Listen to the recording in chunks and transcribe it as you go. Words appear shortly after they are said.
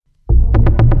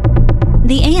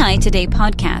The AI Today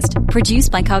podcast,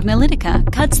 produced by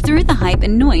Cognilytica, cuts through the hype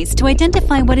and noise to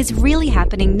identify what is really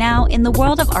happening now in the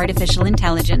world of artificial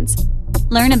intelligence.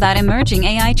 Learn about emerging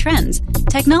AI trends,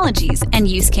 technologies, and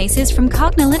use cases from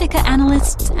Cognilytica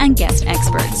analysts and guest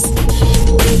experts.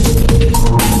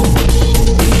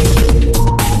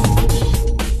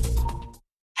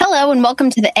 Hello and welcome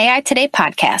to the AI Today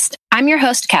podcast. I'm your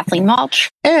host, Kathleen Walsh.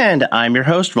 And I'm your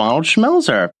host, Ronald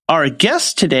Schmelzer. Our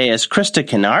guest today is Krista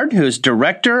Kennard, who is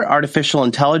Director, Artificial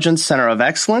Intelligence Center of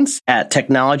Excellence at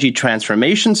Technology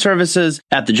Transformation Services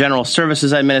at the General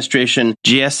Services Administration,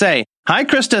 GSA. Hi,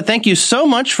 Krista. Thank you so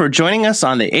much for joining us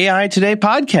on the AI Today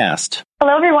podcast.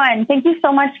 Hello, everyone. Thank you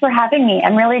so much for having me.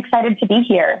 I'm really excited to be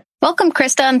here. Welcome,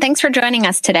 Krista, and thanks for joining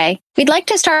us today. We'd like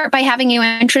to start by having you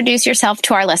introduce yourself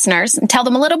to our listeners and tell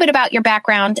them a little bit about your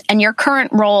background and your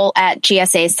current role at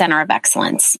GSA's Center of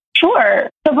Excellence. Sure.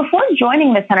 So before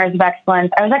joining the Centers of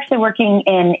Excellence, I was actually working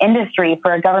in industry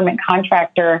for a government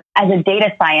contractor as a data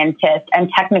scientist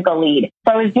and technical lead.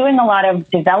 So I was doing a lot of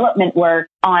development work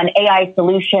on AI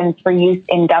solutions for use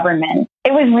in government.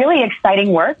 It was really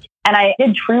exciting work, and I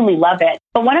did truly love it.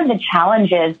 But one of the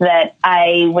challenges that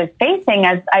I was facing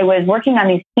as I was working on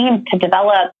these teams to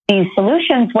develop these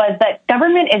solutions was that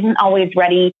government isn't always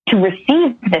ready to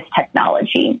receive this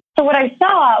technology. So what I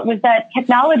saw was that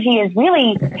technology is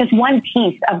really just one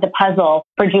piece of the puzzle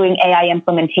for doing AI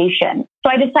implementation. So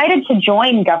I decided to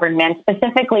join government,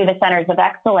 specifically the Centers of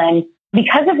Excellence,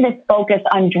 because of this focus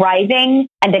on driving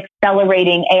and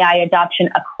accelerating AI adoption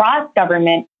across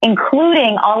government,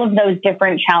 including all of those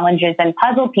different challenges and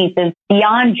puzzle pieces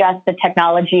beyond just the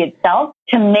technology itself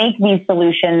to make these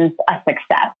solutions a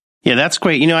success. Yeah, that's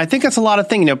great. I think that's a lot of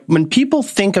things. When people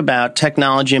think about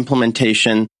technology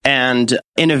implementation and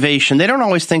innovation, they don't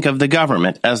always think of the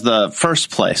government as the first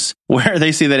place where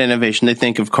they see that innovation. They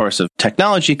think, of course, of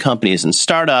technology companies and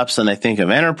startups, and they think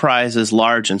of enterprises,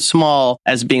 large and small,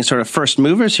 as being sort of first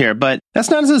movers here. But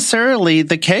that's not necessarily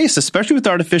the case, especially with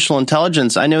artificial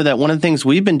intelligence. I know that one of the things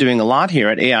we've been doing a lot here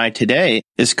at AI Today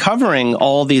is covering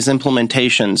all these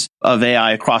implementations of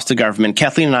AI across the government.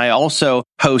 Kathleen and I also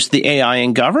host the AI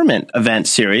in Government event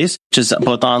series, which is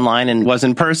both online and was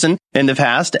in person in the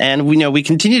past. And we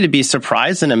continue to be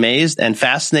surprised and amazed and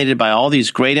fascinated by all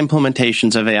these great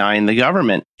implementations of AI in the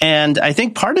government. And I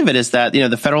think part of it is that,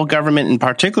 the federal government in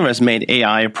particular has made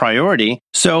AI a priority.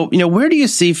 So, where do you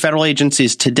see federal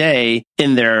agencies today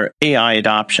in their AI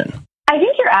adoption? I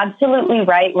think you're absolutely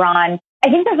right, Ron. I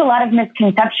think there's a lot of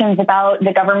misconceptions about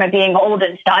the government being old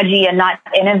and stodgy and not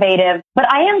innovative, but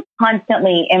I am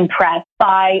constantly impressed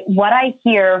by what I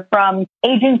hear from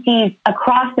agencies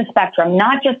across the spectrum,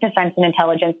 not just defense and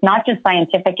intelligence, not just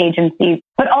scientific agencies,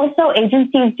 but also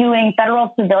agencies doing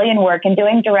federal civilian work and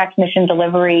doing direct mission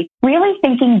delivery, really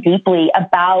thinking deeply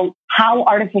about how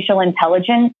artificial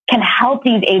intelligence can help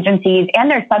these agencies and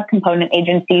their subcomponent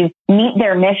agencies meet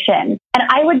their mission. And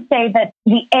I would say that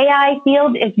the AI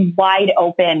field is wide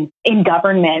open in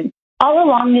government all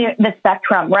along the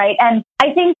spectrum, right? And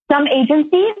I think some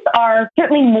agencies are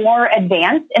certainly more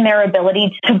advanced in their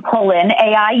ability to pull in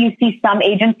AI. You see some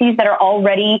agencies that are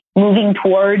already moving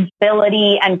towards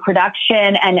ability and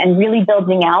production and really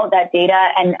building out that data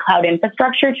and cloud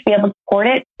infrastructure to be able to support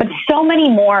it. But so many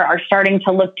more are starting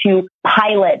to look to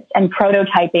pilots and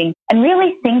prototyping and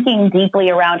really thinking deeply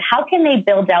around how can they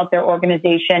build out their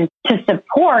organization to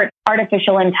support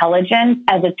artificial intelligence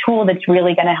as a tool that's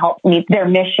really going to help meet their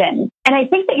mission. And I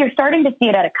think that you're starting to see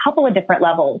it at a couple of different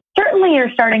levels. Certainly,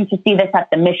 you're starting to see this at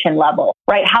the mission level,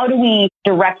 right? How do we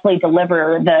directly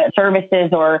deliver the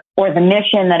services or the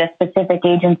mission that a specific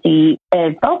agency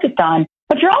is focused on?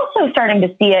 But you're also starting to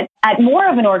see it at more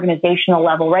of an organizational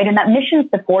level, right? In that mission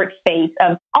support space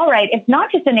of, all right, it's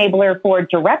not just an enabler for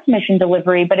direct mission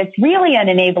delivery, but it's really an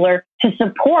enabler to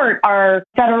support our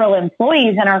federal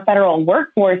employees and our federal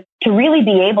workforce to really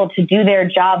be able to do their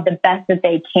job the best that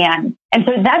they can. And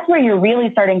so that's where you're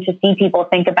really starting to see people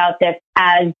think about this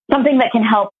as something that can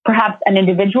help perhaps an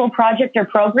individual project or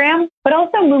program, but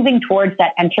also moving towards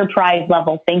that enterprise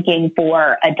level thinking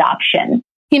for adoption.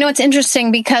 It's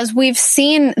interesting because we've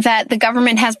seen that the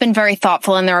government has been very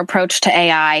thoughtful in their approach to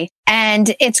AI.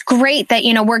 And it's great that,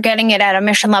 we're getting it at a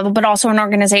mission level, but also an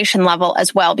organization level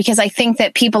as well, because I think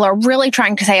that people are really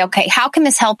trying to say, okay, how can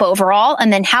this help overall?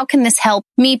 And then how can this help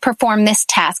me perform this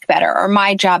task better or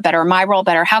my job better, or my role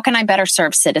better? How can I better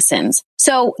serve citizens?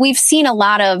 So we've seen a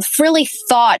lot of really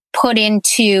thought put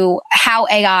into how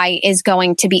AI is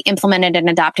going to be implemented and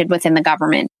adopted within the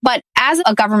government. But as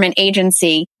a government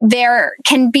agency, there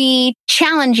can be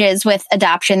challenges with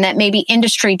adoption that maybe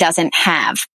industry doesn't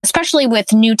have, especially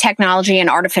with new technology and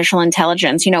artificial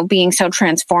intelligence, being so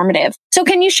transformative. So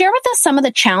can you share with us some of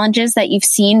the challenges that you've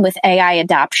seen with AI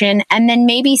adoption, and then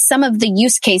maybe some of the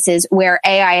use cases where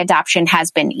AI adoption has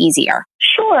been easier?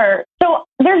 Sure. So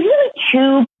there's really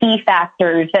two key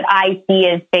factors that I see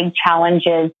as big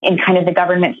challenges in kind of the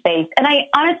government space. And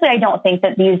I don't think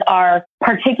that these are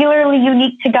particularly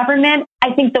unique to government.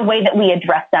 I think the way that we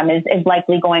address them is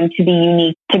likely going to be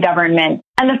unique to government.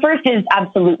 And the first is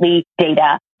absolutely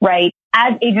data, right?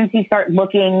 As agencies start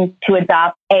looking to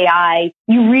adopt AI,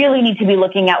 you really need to be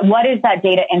looking at what is that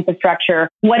data infrastructure?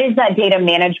 What is that data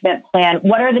management plan?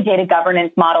 What are the data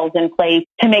governance models in place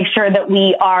to make sure that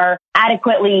we are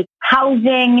adequately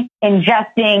housing,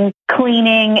 ingesting,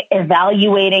 cleaning,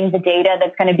 evaluating the data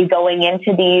that's going to be going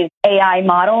into these AI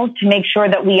models to make sure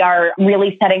that we are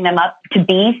really setting them up to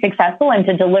be successful and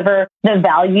to deliver the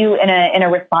value in a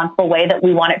responsible way that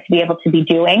we want it to be able to be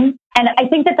doing. And I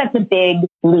think that that's a big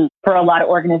leap for a lot of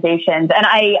organizations. And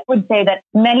I would say that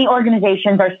many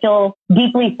organizations are still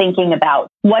deeply thinking about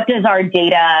what does our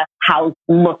data house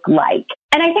look like?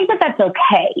 And I think that that's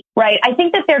okay, right? I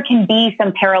think that there can be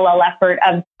some parallel effort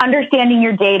of understanding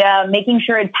your data, making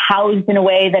sure it's housed in a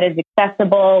way that is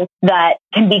accessible, that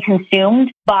can be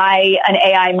consumed by an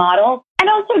AI model, and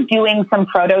also doing some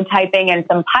prototyping and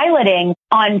some piloting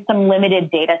on some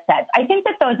limited data sets. I think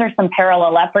that those are some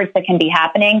parallel efforts that can be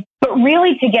happening, but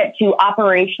really to get to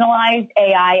operationalize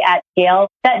AI at scale,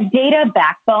 that data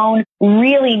backbone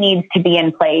really needs to be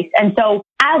in place. And so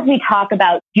as we talk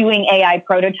about doing AI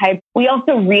prototypes, we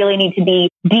also really need to be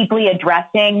deeply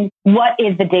addressing what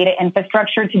is the data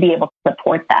infrastructure to be able to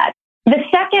support that. The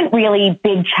second really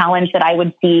big challenge that I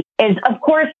would see is, of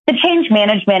course, the change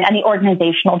management and the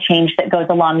organizational change that goes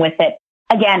along with it.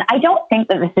 Again, I don't think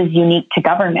that this is unique to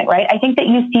government, right? I think that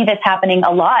you see this happening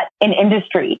a lot in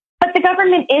industry. But the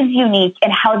government is unique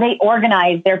in how they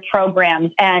organize their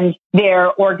programs and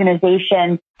their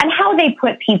organizations and how they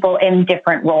put people in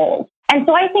different roles. And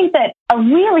so I think that a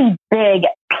really big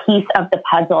piece of the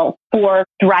puzzle for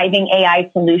driving AI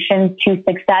solutions to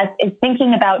success is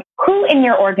thinking about who in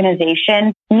your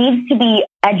organization needs to be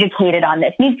educated on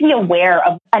this, needs to be aware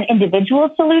of an individual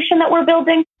solution that we're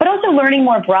building, but also learning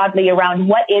more broadly around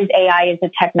what is AI as a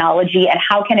technology and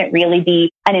how can it really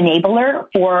be an enabler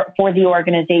for the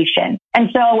organization. And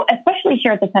so, especially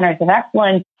here at the Centers of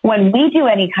Excellence, when we do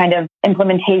any kind of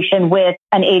implementation with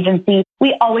an agency,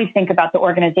 we always think about the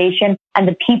organization and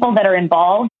the people that are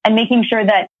involved and making sure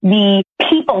that the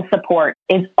people support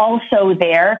is also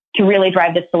there to really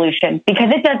drive the solution. Because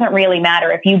it doesn't really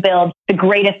matter if you build the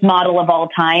greatest model of all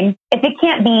time, if it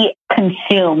can't be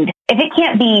consumed, if it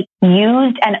can't be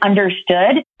used and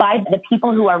understood by the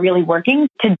people who are really working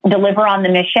to deliver on the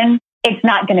mission, it's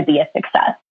not going to be a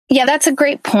success. Yeah, that's a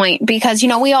great point because,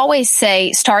 we always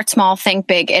say start small, think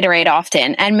big, iterate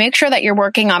often, and make sure that you're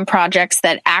working on projects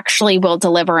that actually will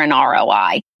deliver an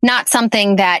ROI. Not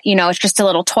something that, it's just a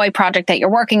little toy project that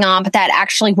you're working on, but that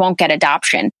actually won't get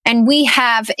adoption. And we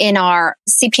have in our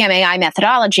CPM AI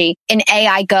methodology an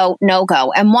AI go, no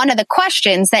go. And one of the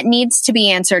questions that needs to be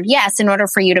answered yes in order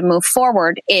for you to move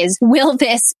forward is, will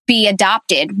this be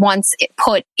adopted once it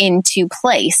put into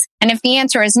place? And if the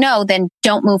answer is no, then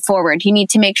don't move forward. You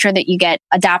need to make sure that you get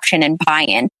adoption and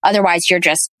buy-in. Otherwise, you're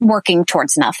just working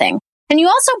towards nothing. And you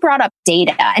also brought up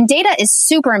data, and data is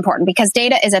super important because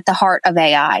data is at the heart of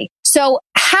AI. So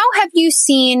how have you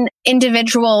seen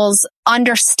individuals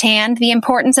understand the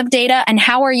importance of data, and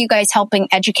how are you guys helping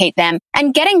educate them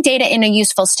and getting data in a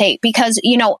useful state? Because,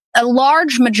 a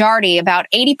large majority, about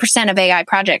 80% of AI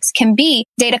projects can be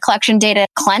data collection, data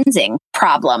cleansing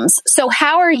problems. So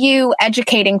how are you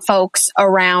educating folks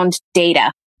around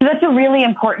data? That's a really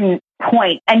important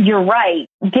point. And you're right.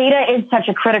 Data is such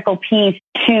a critical piece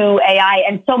to AI.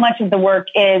 And so much of the work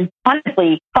is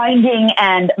honestly finding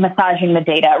and massaging the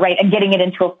data, right? And getting it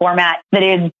into a format that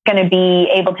is going to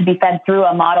be able to be fed through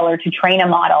a model or to train a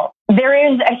model.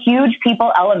 There is a huge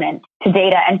people element to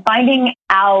data and finding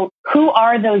out who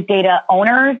are those data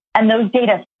owners and those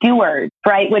data stewards,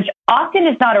 right? Which often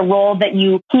is not a role that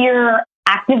you hear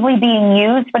actively being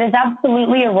used, but is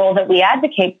absolutely a role that we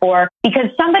advocate for because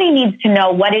somebody needs to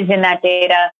know what is in that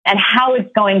data and how it's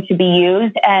going to be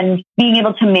used and being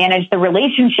able to manage the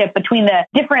relationship between the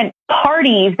different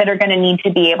parties that are going to need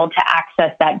to be able to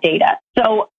access that data.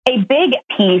 So a big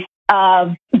piece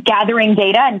of gathering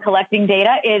data and collecting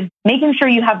data is making sure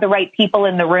you have the right people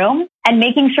in the room and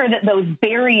making sure that those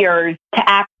barriers to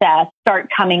access start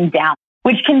coming down,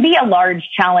 which can be a large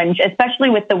challenge, especially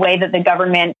with the way that the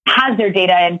government has their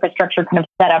data infrastructure kind of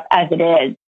set up as it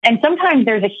is. And sometimes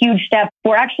there's a huge step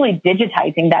for actually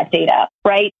digitizing that data,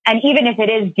 right? And even if it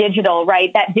is digital, right,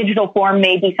 that digital form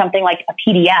may be something like a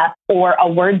PDF or a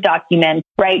Word document,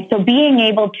 right? So being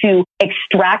able to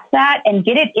extract that and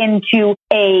get it into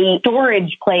a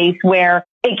storage place where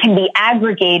it can be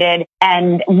aggregated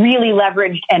and really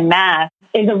leveraged en masse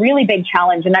is a really big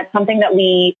challenge. And that's something that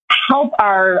we help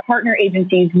our partner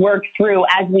agencies work through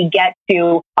as we get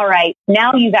to, all right,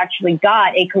 now you've actually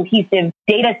got a cohesive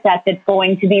data set that's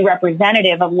going to be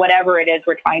representative of whatever it is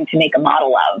we're trying to make a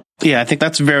model of. Yeah, I think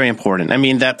that's very important. I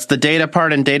mean, that's the data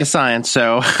part in data science.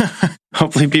 So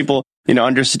hopefully people,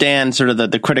 understand sort of the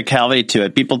criticality to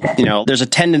it. People, there's a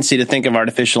tendency to think of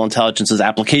artificial intelligence as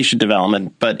application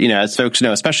development. But, as folks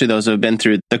know, especially those who have been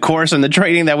through the course and the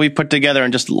training that we put together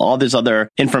and just all this other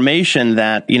information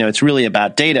that, it's really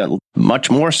about data, much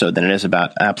more so than it is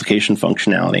about application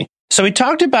functionality. So we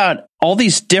talked about all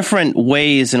these different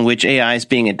ways in which AI is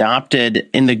being adopted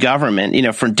in the government,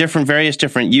 for various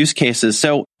different use cases.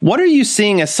 So what are you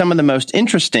seeing as some of the most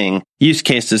interesting use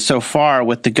cases so far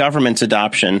with the government's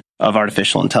adoption of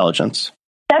artificial intelligence?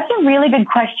 That's a really good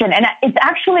question. And it's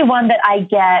actually one that I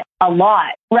get a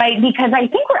lot, right? Because I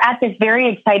think we're at this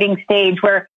very exciting stage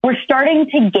where we're starting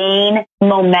to gain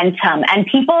momentum and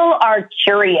people are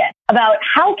curious about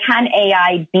how can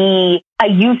AI be a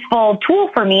useful tool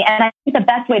for me. And I think the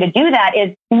best way to do that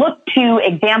is look to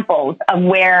examples of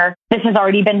where this has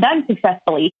already been done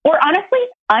successfully or honestly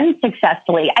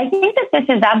unsuccessfully. I think that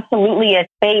this is absolutely a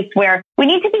space where we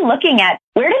need to be looking at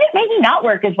where did it maybe not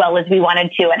work as well as we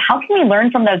wanted to and how can we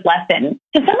learn from those lessons?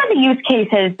 So some of the use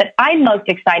cases that I'm most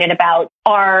excited about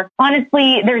are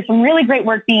honestly, there's some really great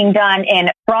work being done in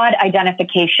fraud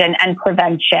identification and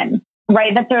prevention.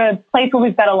 Right. That's a place where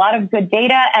we've got a lot of good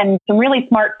data and some really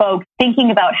smart folks thinking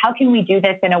about how can we do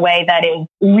this in a way that is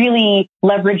really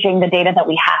leveraging the data that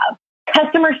we have.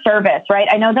 Customer service, right?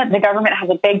 I know that the government has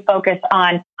a big focus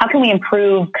on how can we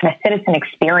improve kind of citizen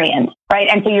experience, right?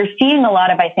 And so you're seeing a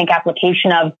lot of, I think,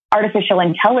 application of artificial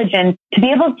intelligence to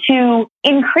be able to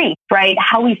increase, right,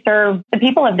 how we serve the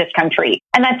people of this country.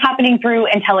 And that's happening through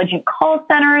intelligent call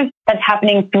centers. That's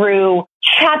happening through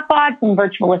chatbots and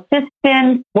virtual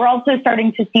assistants. We're also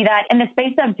starting to see that in the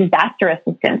space of disaster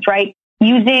assistance, right?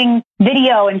 Using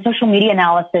video and social media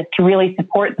analysis to really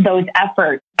support those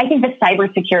efforts. I think the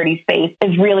cybersecurity space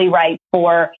is really ripe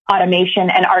for automation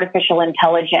and artificial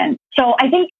intelligence. So I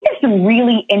think there's some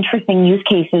really interesting use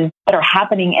cases that are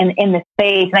happening in this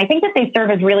space. And I think that they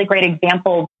serve as really great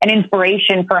examples and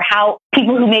inspiration for how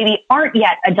people who maybe aren't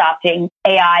yet adopting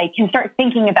AI can start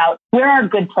thinking about where are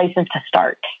good places to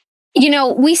start.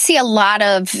 We see a lot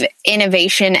of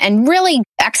innovation and really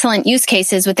excellent use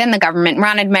cases within the government.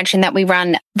 Ron had mentioned that we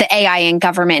run the AI in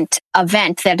Government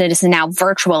event that it is now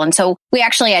virtual. And so we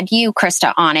actually had you,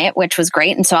 Krista, on it, which was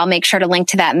great. And so I'll make sure to link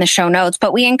to that in the show notes.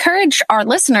 But we encourage our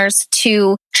listeners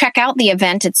to check out the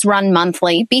event. It's run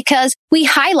monthly because we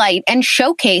highlight and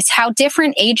showcase how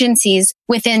different agencies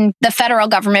within the federal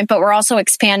government, but we're also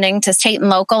expanding to state and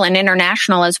local and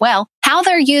international as well, how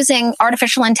they're using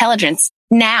artificial intelligence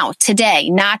now, today,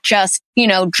 not just,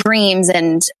 dreams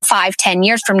and 5-10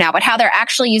 years from now, but how they're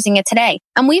actually using it today.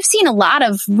 And we've seen a lot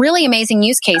of really amazing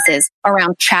use cases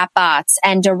around chatbots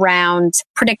and around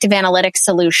predictive analytics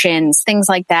solutions, things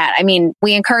like that. I mean,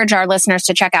 we encourage our listeners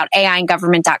to check out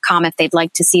AIingovernment.com if they'd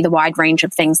like to see the wide range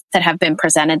of things that have been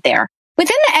presented there.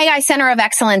 Within the AI Center of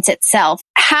Excellence itself,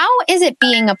 how is it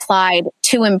being applied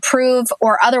to improve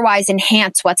or otherwise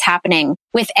enhance what's happening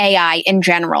with AI in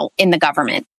general in the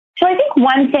government? So I think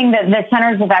one thing that the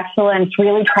Centers of Excellence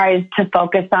really tries to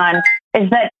focus on is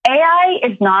that AI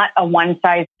is not a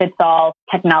one-size-fits-all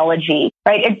technology,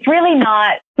 right? It's really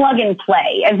not plug and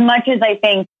play as much as I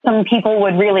think some people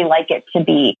would really like it to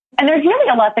be. And there's really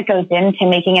a lot that goes into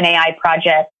making an AI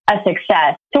project a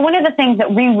success. So one of the things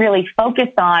that we really focus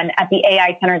on at the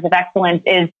AI Centers of Excellence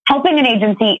is helping an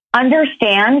agency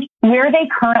understand where they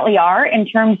currently are in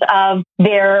terms of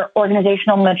their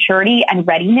organizational maturity and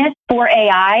readiness for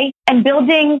AI and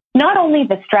building not only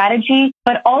the strategy,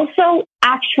 but also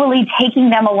actually taking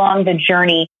them along the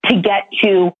journey to get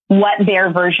to what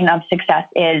their version of success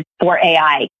is for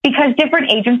AI. Because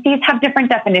different agencies have different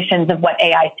definitions of what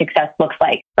AI success looks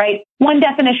like, right? One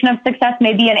definition of success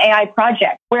may be an AI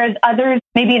project, whereas others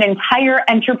may be an entire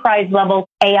enterprise level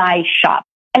AI shop.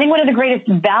 I think one of the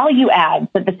greatest value adds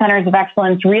that the Centers of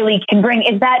Excellence really can bring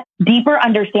is that deeper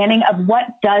understanding of what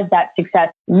does that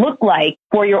success look like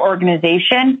for your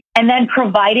organization, and then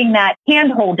providing that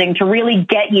hand-holding to really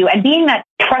get you and being that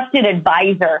trusted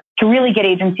advisor to really get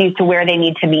agencies to where they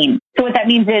need to be. So what that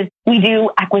means is we do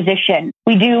acquisition,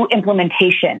 we do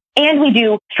implementation, and we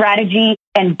do strategy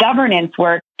and governance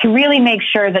work to really make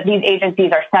sure that these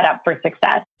agencies are set up for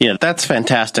success. Yeah, that's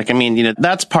fantastic. I mean,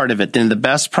 that's part of it. The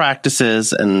best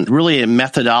practices and really a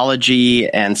methodology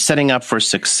and setting up for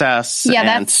success. Yeah,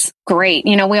 that's great.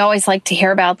 We always like to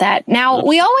hear about that. Now,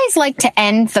 we always like to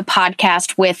end the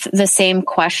podcast with the same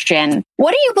question.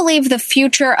 What do you believe the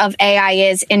future of AI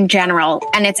is in general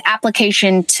and its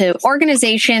application to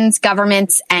organizations,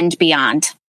 governments, and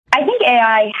beyond? I think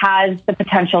AI has the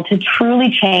potential to truly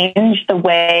change the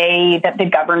way that the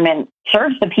government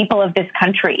serves the people of this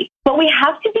country. But we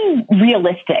have to be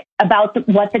realistic about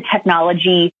what the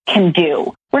technology can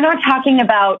do. We're not talking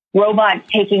about robots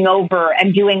taking over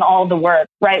and doing all the work,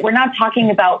 right? We're not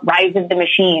talking about rise of the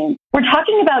machines. We're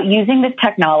talking about using this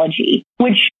technology,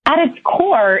 which at its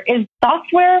core is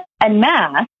software and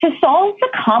math, to solve the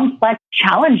complex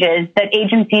challenges that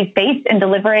agencies face in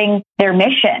delivering their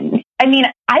missions. I mean,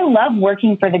 I love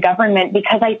working for the government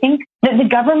because I think that the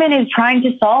government is trying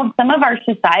to solve some of our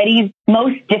society's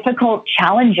most difficult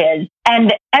challenges.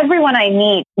 And everyone I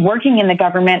meet working in the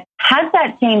government has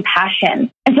that same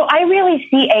passion. And so I really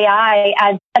see AI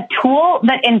as a tool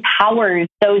that empowers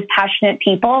those passionate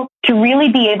people to really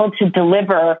be able to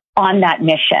deliver on that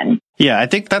mission. Yeah, I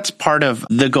think that's part of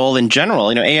the goal in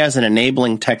general. AI is an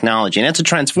enabling technology, and it's a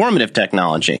transformative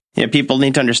technology. People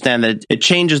need to understand that it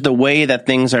changes the way that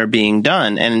things are being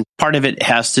done. And part of it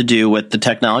has to do with the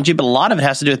technology, but a lot of it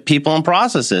has to do with people and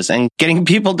processes. And getting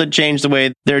people to change the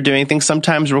way they're doing things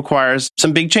sometimes requires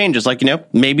some big changes. Like,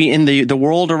 maybe in the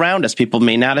world around us, people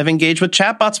may not have engaged with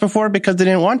chatbots before because they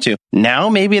didn't want to. Now,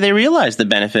 maybe they realize the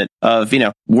benefit of,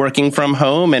 working from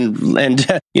home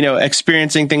and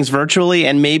experiencing things virtually,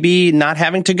 and maybe not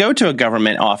having to go to a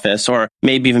government office or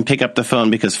maybe even pick up the phone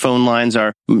because phone lines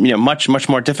are, much, much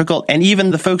more difficult. And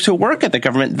even the folks who work at the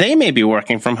government, they may be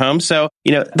working from home. So,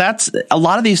 that's a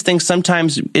lot of these things.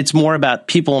 Sometimes it's more about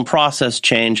people and process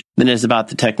change than it is about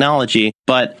the technology.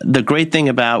 But the great thing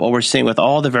about what we're seeing with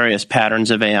all the various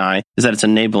patterns of AI is that it's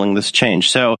enabling this change.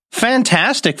 So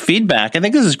fantastic feedback. I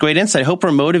think this is great insight. I hope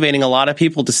we're motivating a lot of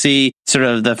people to see sort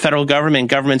of the federal government,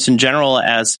 governments in general,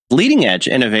 as leading edge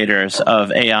innovators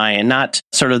of AI and not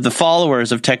sort of the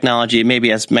followers of technology,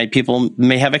 maybe as people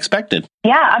may have expected.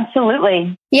 Yeah,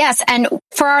 absolutely. Yes. And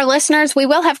for our listeners, we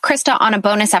will have Krista on a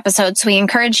bonus episode, so we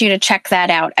encourage you to check that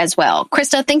out as well.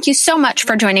 Krista, thank you so much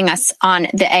for joining us on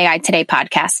the AI Today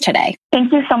podcast today.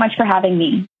 Thank you so much for having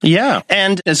me. Yeah.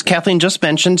 And as Kathleen just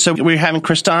mentioned, so we're having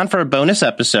Krista on for a bonus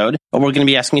episode. We're going to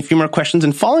be asking a few more questions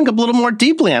and following up a little more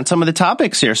deeply on some of the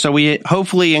topics here. So we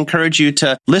hopefully encourage you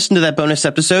to listen to that bonus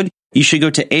episode. You should go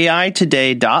to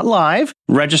aitoday.live,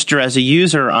 register as a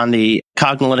user on the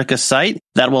Cognilytica site.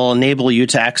 That will enable you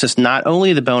to access not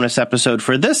only the bonus episode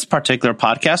for this particular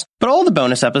podcast, but all the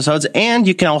bonus episodes. And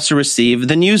you can also receive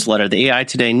the newsletter, the AI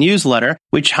Today newsletter,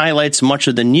 which highlights much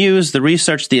of the news, the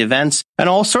research, the events, and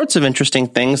all sorts of interesting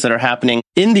things that are happening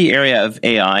in the area of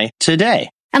AI today.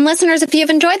 And listeners, if you've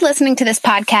enjoyed listening to this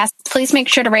podcast, please make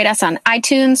sure to rate us on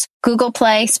iTunes, Google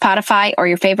Play, Spotify, or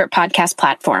your favorite podcast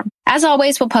platform. As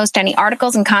always, we'll post any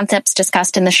articles and concepts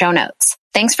discussed in the show notes.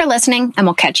 Thanks for listening, and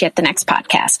we'll catch you at the next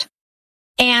podcast.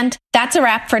 And that's a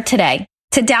wrap for today.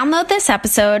 To download this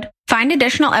episode, find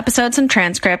additional episodes and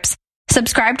transcripts,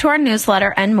 subscribe to our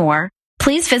newsletter, and more,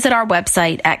 please visit our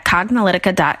website at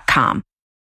cognilytica.com.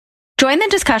 Join the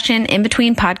discussion in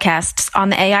between podcasts on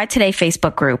the AI Today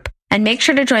Facebook group. And make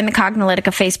sure to join the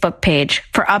Cognilytica Facebook page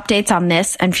for updates on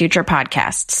this and future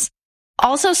podcasts.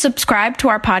 Also, subscribe to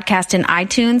our podcast in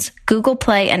iTunes, Google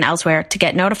Play, and elsewhere to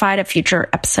get notified of future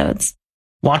episodes.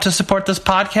 Want to support this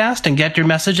podcast and get your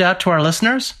message out to our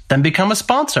listeners? Then become a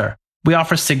sponsor. We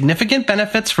offer significant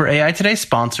benefits for AI Today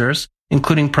sponsors,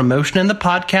 including promotion in the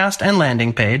podcast and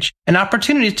landing page, and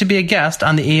opportunities to be a guest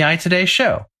on the AI Today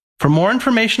show. For more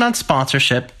information on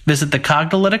sponsorship, visit the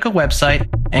Cognilytica website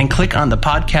and click on the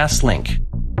podcast link.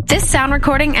 This sound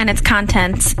recording and its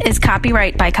contents is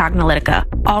copyright by Cognilytica.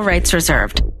 All rights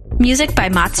reserved. Music by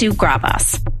Matsu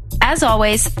Gravas. As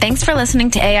always, thanks for listening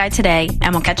to AI Today,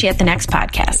 and we'll catch you at the next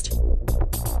podcast.